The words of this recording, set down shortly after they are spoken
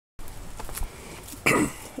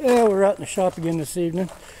Yeah, we're out in the shop again this evening.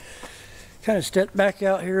 Kind of stepped back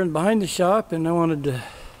out here and behind the shop, and I wanted to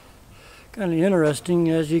kind of interesting,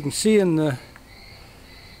 as you can see in the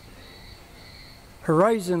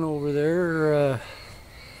horizon over there,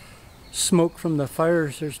 smoke from the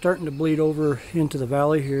fires. They're starting to bleed over into the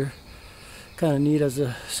valley here. Kind of neat as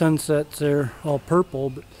the sun sets there, all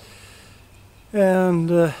purple. And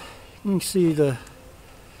you can see the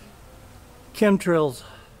chemtrails.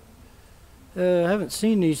 I haven't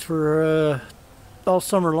seen these for all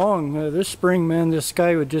summer long. This spring, man, this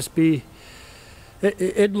sky would just be,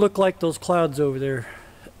 it'd look like those clouds over there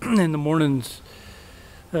in the mornings.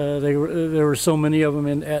 There were so many of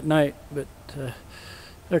them at night, but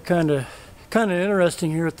they're kind of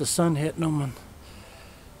interesting here with the sun hitting them.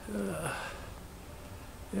 And,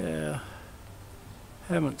 yeah,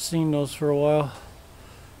 haven't seen those for a while.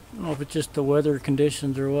 I don't know if it's just the weather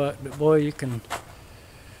conditions or what, but boy, you can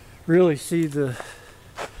really see the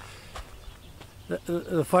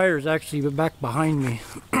fires actually back behind me.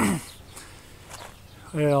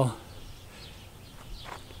 Well,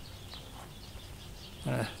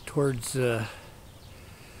 towards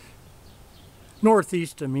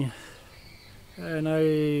northeast of me, and I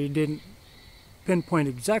didn't pinpoint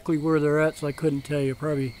exactly where they're at, so I couldn't tell you.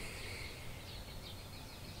 Probably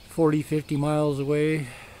 40-50 miles away,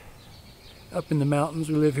 up in the mountains.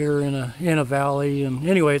 We live here in a valley, and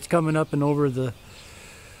anyway, it's coming up and over the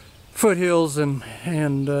foothills and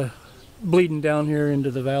bleeding down here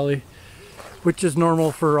into the valley, which is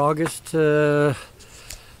normal for August.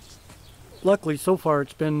 Luckily, so far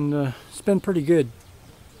it's been pretty good.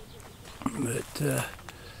 But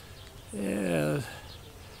yeah.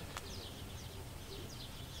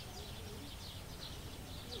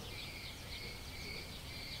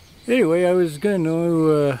 Anyway, I was going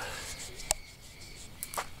to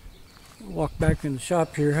walk back in the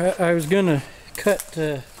shop here. I was going to cut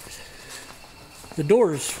the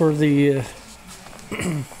doors for the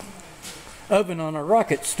oven on our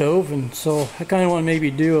rocket stove, and so I kind of want to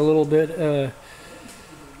maybe do a little bit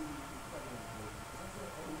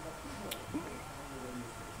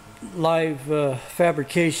live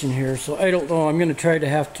fabrication here. So I don't know, I'm going to try to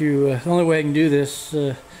have to, the only way I can do this,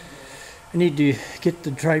 I need to get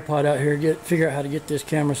the tripod out here, figure out how to get this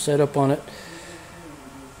camera set up on it,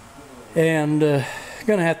 and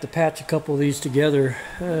gonna have to patch a couple of these together.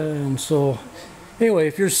 And so anyway,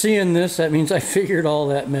 if you're seeing this, that means I figured all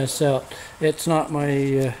that mess out. It's not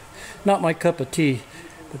my cup of tea,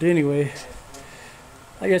 but anyway,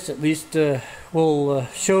 I guess at least we'll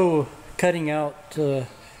show cutting out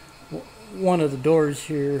one of the doors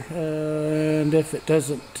here, and if it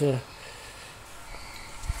doesn't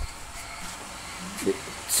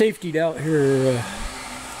safetied out here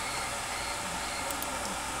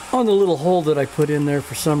on the little hole that I put in there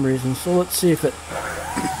for some reason. So let's see if it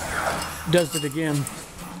does it again.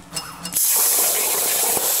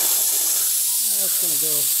 That's gonna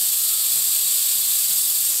go.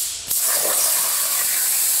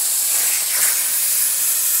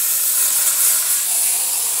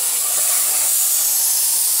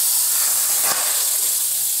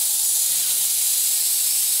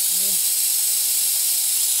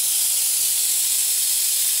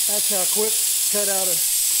 That's how quick cut out a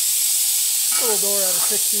little door out of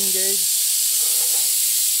 16 gauge.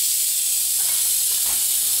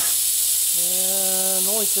 And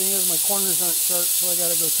the only thing is my corners aren't sharp, so I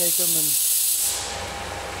gotta go take them and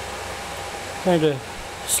kind of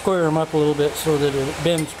square them up a little bit so that it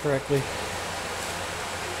bends correctly.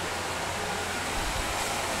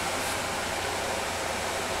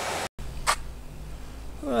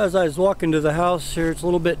 Well, as I was walking to the house here, it's a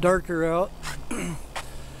little bit darker out.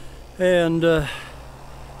 And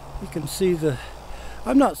you can see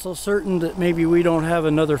I'm not so certain that maybe we don't have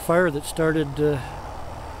another fire that started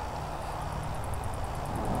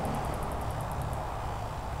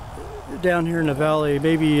down here in the valley.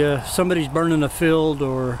 Maybe somebody's burning a field,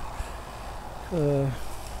 or a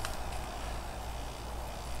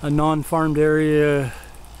non-farmed area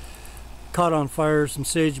caught on fire, some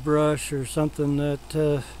sagebrush or something that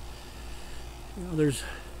you know, there's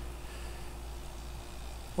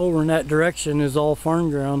over in that direction is all farm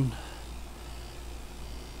ground.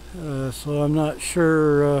 So I'm not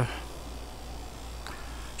sure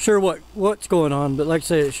what's going on, but like I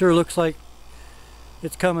say, it sure looks like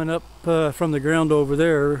it's coming up from the ground over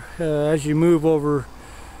there. As you move over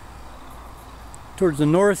towards the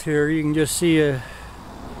north here, you can just see a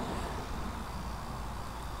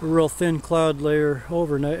real thin cloud layer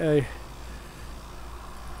over, and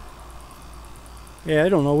yeah, I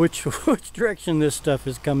don't know which direction this stuff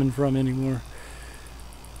is coming from anymore.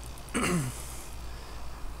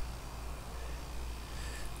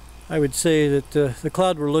 I would say that the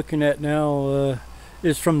cloud we're looking at now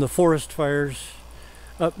is from the forest fires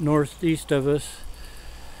up northeast of us,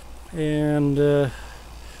 and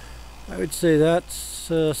I would say that's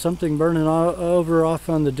something burning over off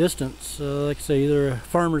on the distance. Like I say, either a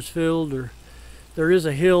farmer's field, or there is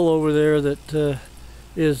a hill over there that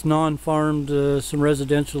is non-farmed, some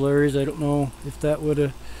residential areas. I don't know if that would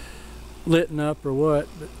have lit up or what,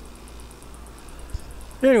 but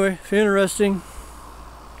anyway, interesting.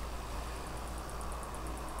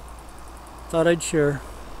 Thought I'd share.